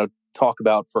thing to kind of talk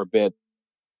about for a bit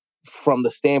from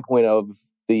the standpoint of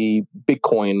the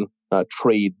Bitcoin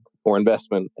trade or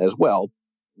investment as well.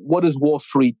 What does Wall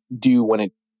Street do when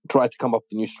it tries to come up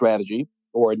with a new strategy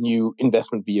or a new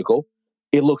investment vehicle?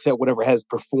 It looks at whatever has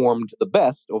performed the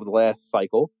best over the last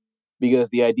cycle, because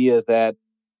the idea is that,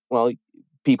 well,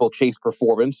 people chase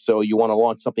performance, so you want to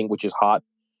launch something which is hot.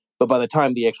 But by the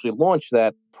time they actually launch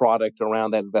that product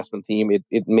around that investment theme,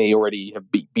 it may already have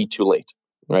be too late,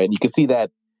 right? And you can see that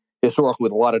historically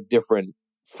with a lot of different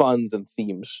funds and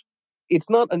themes. It's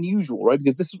not unusual, right?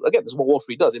 Because this is what Wall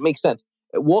Street does. It makes sense.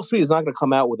 Wall Street is not going to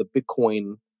come out with a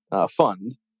Bitcoin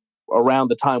fund around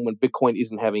the time when Bitcoin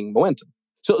isn't having momentum.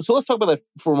 So let's talk about that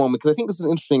for a moment, because I think this is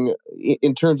interesting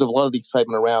in terms of a lot of the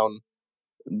excitement around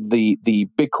the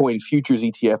Bitcoin futures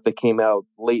ETF that came out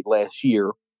late last year.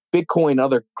 Bitcoin and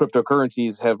other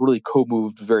cryptocurrencies have really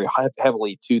co-moved very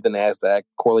heavily to the NASDAQ.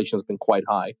 Correlation has been quite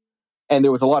high. And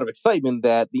there was a lot of excitement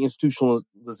that the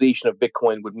institutionalization of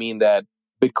Bitcoin would mean that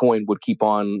Bitcoin would keep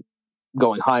on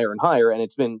going higher and higher. And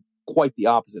it's been quite the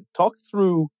opposite. Talk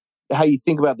through how you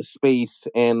think about the space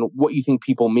and what you think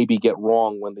people maybe get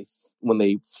wrong when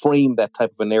they frame that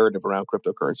type of a narrative around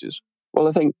cryptocurrencies. Well,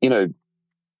 I think,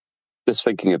 just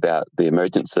thinking about the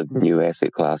emergence of new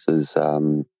asset classes,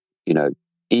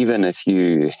 even if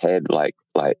you had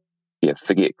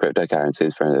forget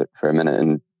cryptocurrencies for a minute,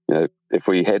 and if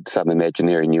we had some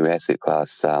imaginary new asset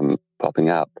class popping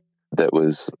up that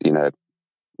was,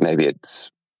 maybe it's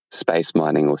space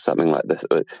mining or something like this,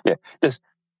 just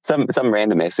some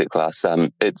random asset class.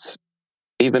 It's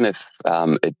even if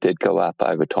it did go up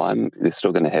over time, they're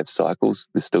still going to have cycles.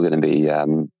 There's still going to be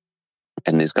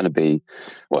and there's going to be,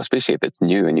 well, especially if it's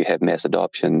new and you have mass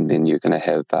adoption, then you're going to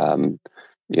have,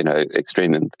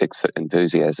 extreme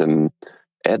enthusiasm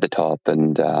at the top,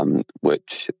 and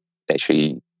which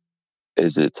actually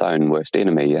is its own worst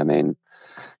enemy. I mean,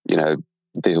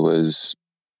 there was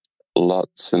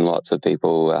lots and lots of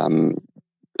people,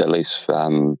 at least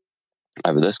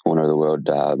over this corner of the world,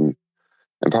 and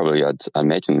probably I'd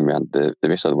imagine around the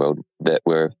rest of the world, that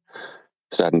were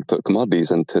starting to put commodities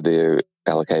into their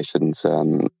allocations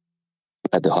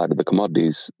at the height of the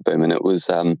commodities boom. And it was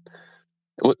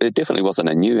it definitely wasn't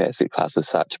a new asset class as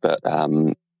such, but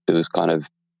it was kind of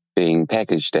being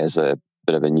packaged as a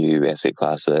bit of a new asset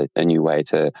class, a new way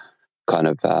to kind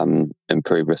of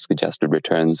improve risk-adjusted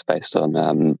returns based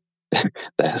on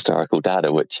the historical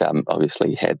data, which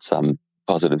obviously had some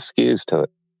positive skews to it.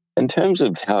 In terms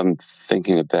of how I'm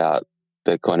thinking about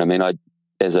Bitcoin, I mean,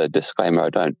 as a disclaimer, I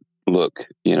don't look,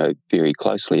 very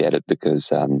closely at it,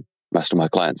 because most of my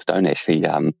clients don't actually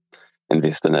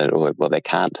invest in it, or they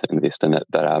can't invest in it.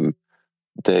 But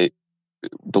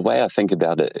the way I think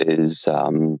about it is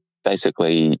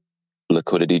basically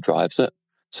liquidity drives it.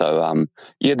 So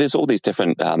there's all these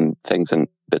different things and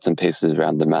bits and pieces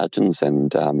around the margins,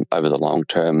 and over the long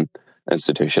term,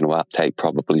 institutional uptake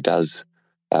probably does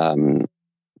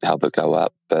help it go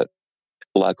up. But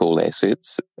like all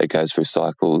assets, it goes through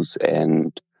cycles,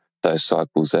 and those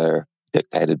cycles are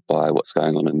dictated by what's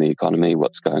going on in the economy,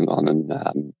 what's going on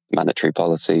in monetary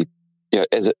policy.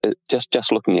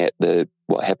 Just looking at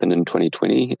what happened in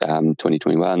 2020,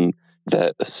 2021,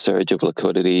 the surge of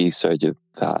liquidity, surge of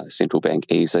central bank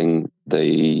easing,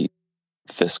 the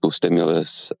fiscal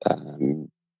stimulus,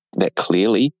 that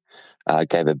clearly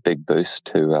gave a big boost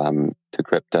to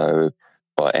crypto,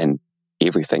 and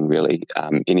everything really.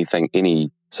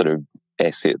 Any sort of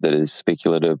asset that is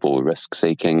speculative or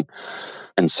risk-seeking.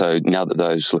 And so now that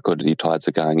those liquidity tides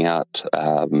are going out,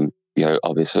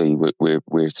 obviously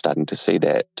we're starting to see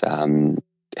that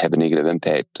have a negative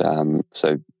impact.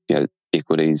 So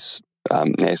equities,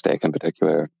 Nasdaq in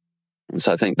particular. And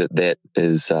so I think that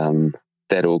is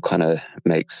that all kind of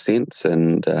makes sense.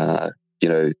 And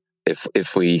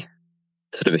if we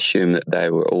sort of assume that they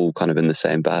were all kind of in the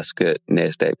same basket,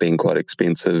 Nasdaq being quite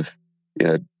expensive,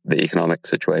 the economic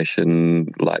situation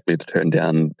likely to turn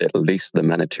down at least the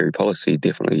monetary policy,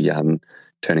 definitely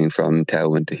turning from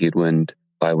tailwind to headwind.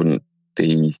 I wouldn't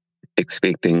be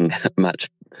expecting much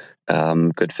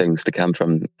good things to come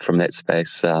from that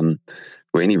space,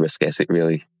 or any risk asset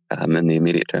really, in the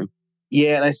immediate term.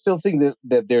 Yeah, and I still think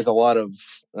that there's a lot of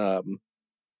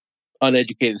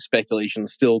uneducated speculation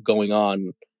still going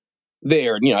on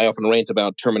there. And, I often rant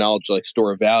about terminology like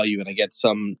store of value, and I get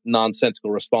some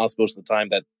nonsensical response most of the time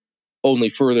that only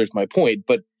furthers my point.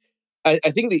 But I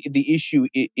think the issue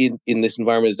in this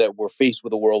environment is that we're faced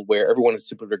with a world where everyone is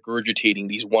simply regurgitating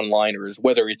these one-liners,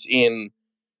 whether it's in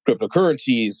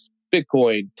cryptocurrencies,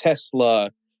 Bitcoin,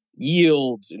 Tesla,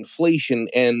 yields, inflation,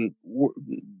 and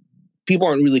people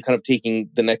aren't really kind of taking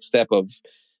the next step of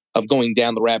going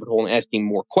down the rabbit hole and asking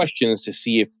more questions to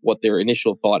see if what their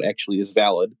initial thought actually is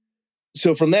valid.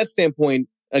 So from that standpoint,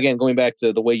 again, going back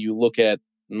to the way you look at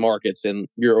markets and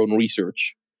your own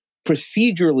research,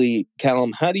 procedurally,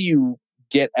 Callum, how do you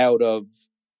get out of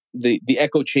the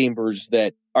echo chambers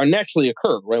that are naturally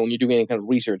occur, right? When you're doing any kind of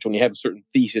research, when you have a certain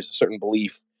thesis, a certain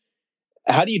belief,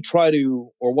 how do you try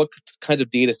to, or what kinds of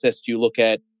data sets do you look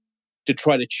at to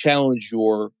try to challenge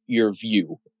your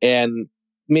view? And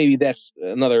maybe that's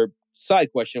another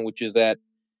side question, which is that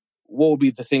what would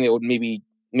be the thing that would maybe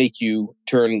make you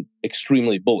turn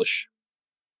extremely bullish?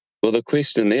 Well, the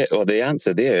question there, or the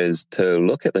answer there, is to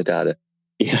look at the data.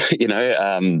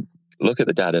 Look at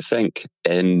the data, think,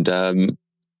 and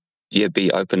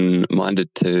be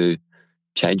open-minded to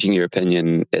changing your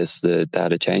opinion as the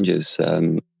data changes.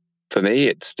 For me,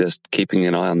 it's just keeping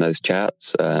an eye on those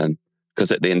charts,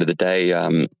 because at the end of the day,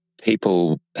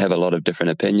 people have a lot of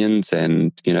different opinions,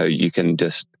 and you can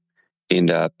just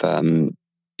end up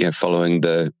following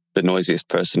the noisiest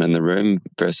person in the room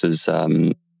versus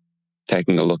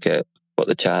taking a look at what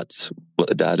the charts, what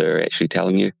the data are actually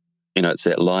telling you. It's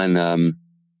that line.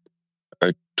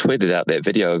 I tweeted out that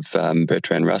video of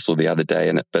Bertrand Russell the other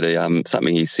day, but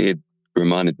something he said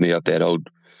reminded me of that old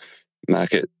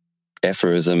market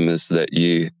aphorism: is that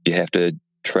you have to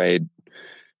trade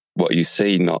what you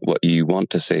see, not what you want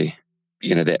to see.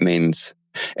 That means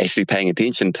actually paying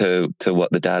attention to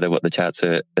what the data, what the charts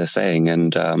are saying,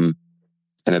 and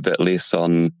a bit less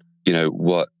on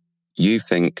what you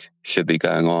think should be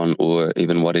going on, or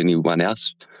even what anyone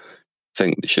else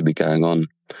think should be going on.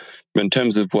 In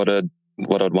terms of what I'd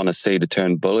want to see to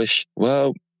turn bullish,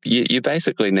 well, you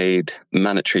basically need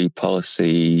monetary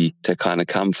policy to kind of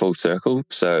come full circle.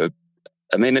 So,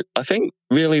 I think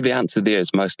really the answer there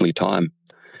is mostly time,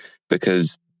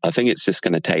 because I think it's just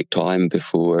going to take time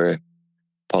before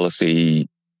policy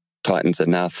tightens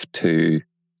enough to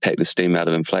take the steam out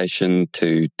of inflation,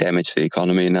 to damage the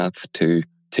economy enough to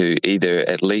either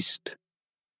at least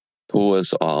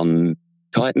pause on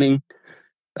tightening,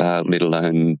 let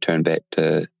alone turn back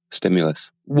to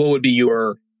stimulus. What would be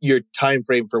your time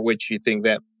frame for which you think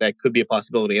that could be a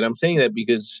possibility? And I'm saying that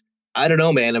because I don't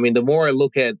know, man. The more I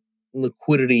look at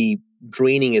liquidity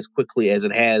draining as quickly as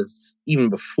it has, even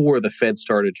before the Fed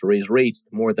started to raise rates,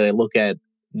 the more that I look at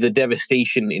the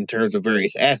devastation in terms of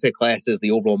various asset classes,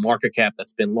 the overall market cap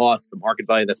that's been lost, the market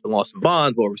value that's been lost in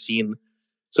bonds, what we've seen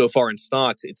so far in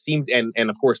stocks, it seems, and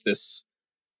of course this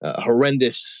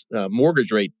horrendous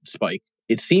mortgage rate spike.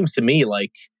 It seems to me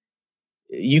like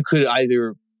you could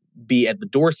either be at the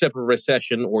doorstep of a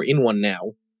recession or in one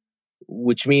now,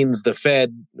 which means by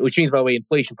the way,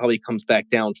 inflation probably comes back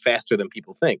down faster than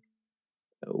people think,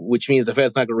 which means the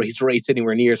Fed's not going to raise rates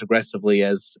anywhere near as aggressively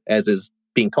as is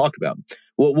being talked about.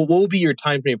 What would be your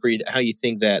time frame for how you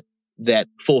think that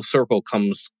full circle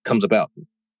comes about?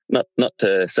 Not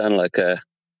to sound like a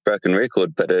broken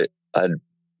record, but I'd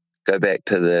go back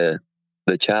to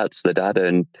the charts, the data,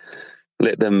 and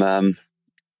let them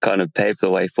kind of pave the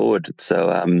way forward. So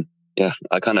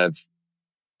I kind of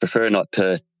prefer not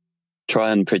to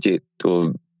try and project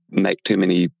or make too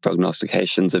many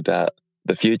prognostications about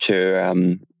the future,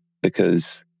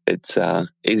 because it's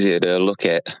easier to look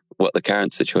at what the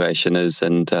current situation is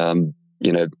and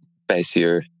base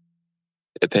your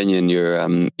opinion,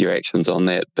 your actions on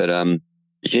that. But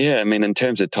in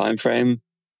terms of time frame,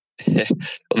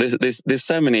 there's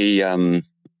so many kind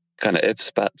of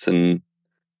ifs, buts, and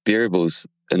variables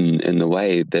in the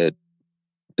way that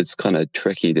it's kind of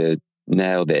tricky to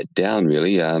nail that down,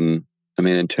 really. I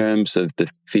mean, in terms of the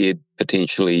Fed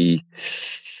potentially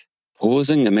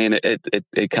pausing, I mean,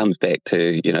 it comes back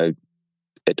to,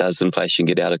 does inflation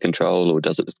get out of control or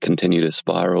does it continue to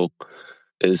spiral?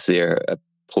 Is there a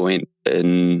point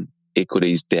in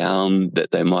equities down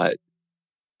that they might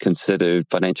consider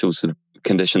financial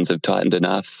conditions have tightened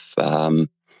enough? And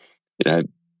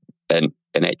an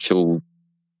actual,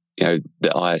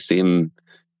 the ISM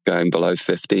going below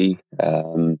 50.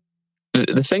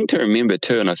 The thing to remember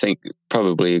too, and I think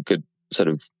probably a good sort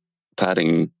of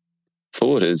parting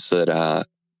thought, is that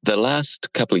the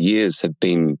last couple of years have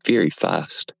been very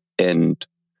fast. And,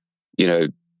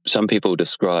 some people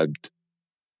described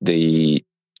the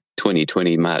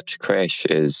 2020 March crash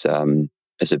as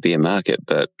a bear market,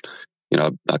 but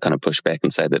I kind of push back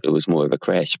and say that it was more of a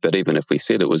crash. But even if we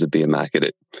said it was a bear market,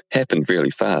 it happened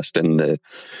really fast, and the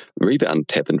rebound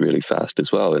happened really fast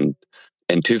as well. And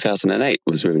 2008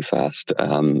 was really fast,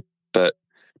 but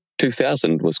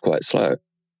 2000 was quite slow.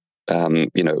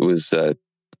 It was a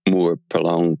more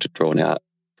prolonged, drawn-out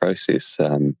process,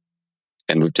 and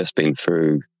we've just been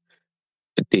through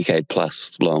a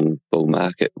decade-plus long bull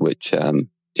market, which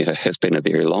has been a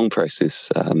very long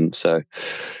process. So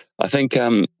I think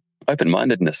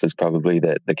open-mindedness is probably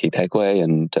the key takeaway,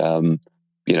 and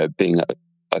being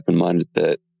open-minded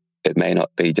that it may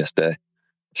not be just a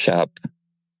sharp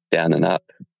down and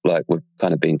up like we've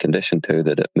kind of been conditioned to,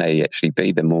 that it may actually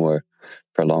be the more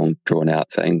prolonged,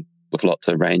 drawn-out thing with lots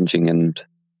of ranging and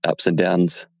ups and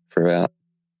downs throughout.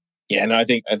 Yeah, no, I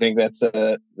think that's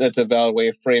a valid way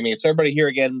of framing it. So everybody here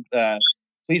again,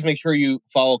 please make sure you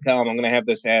follow Callum. I'm going to have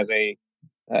this as a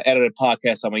edited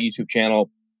podcast on my YouTube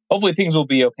channel. Hopefully things will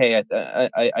be okay.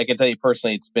 I can tell you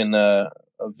personally, it's been a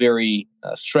very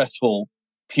stressful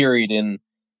period in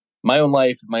my own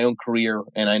life, my own career,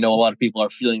 and I know a lot of people are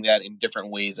feeling that in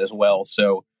different ways as well.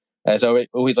 So as I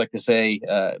always like to say,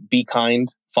 be kind,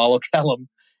 follow Callum,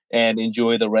 and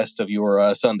enjoy the rest of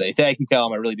your Sunday. Thank you,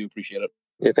 Callum. I really do appreciate it.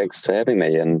 Yeah, thanks for having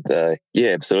me. And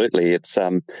absolutely. It's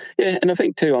and I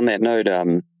think too, on that note,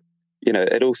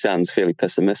 it all sounds fairly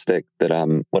pessimistic that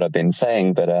what I've been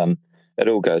saying, but it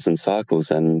all goes in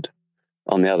cycles, and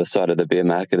on the other side of the bear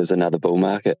market is another bull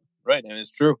market. Right, and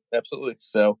it's true, absolutely.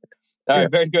 So, all right,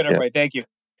 very good, everybody. Thank you,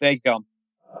 Callum.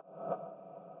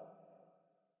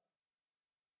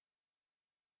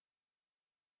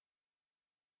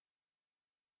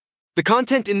 The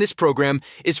content in this program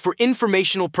is for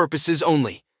informational purposes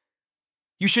only.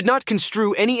 You should not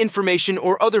construe any information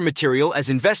or other material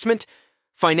as investment,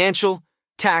 financial,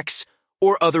 tax,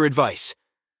 or other advice.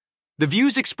 The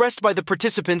views expressed by the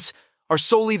participants are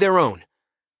solely their own.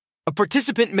 A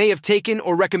participant may have taken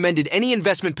or recommended any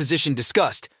investment position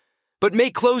discussed, but may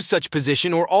close such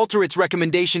position or alter its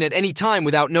recommendation at any time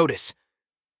without notice.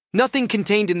 Nothing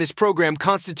contained in this program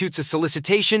constitutes a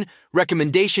solicitation,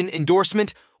 recommendation,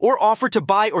 endorsement, or offer to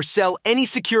buy or sell any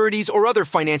securities or other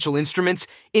financial instruments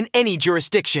in any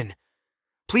jurisdiction.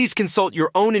 Please consult your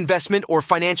own investment or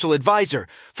financial advisor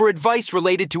for advice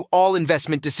related to all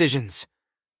investment decisions.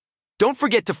 Don't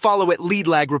forget to follow at Lead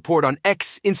Lag Report on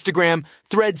X, Instagram,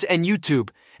 Threads, and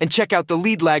YouTube, and check out the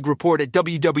Lead Lag Report at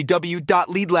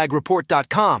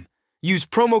www.leadlagreport.com. Use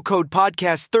promo code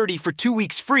podcast30 for 2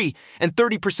 weeks free and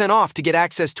 30% off to get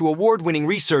access to award-winning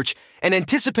research and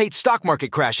anticipate stock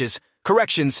market crashes,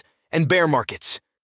 corrections, and bear markets.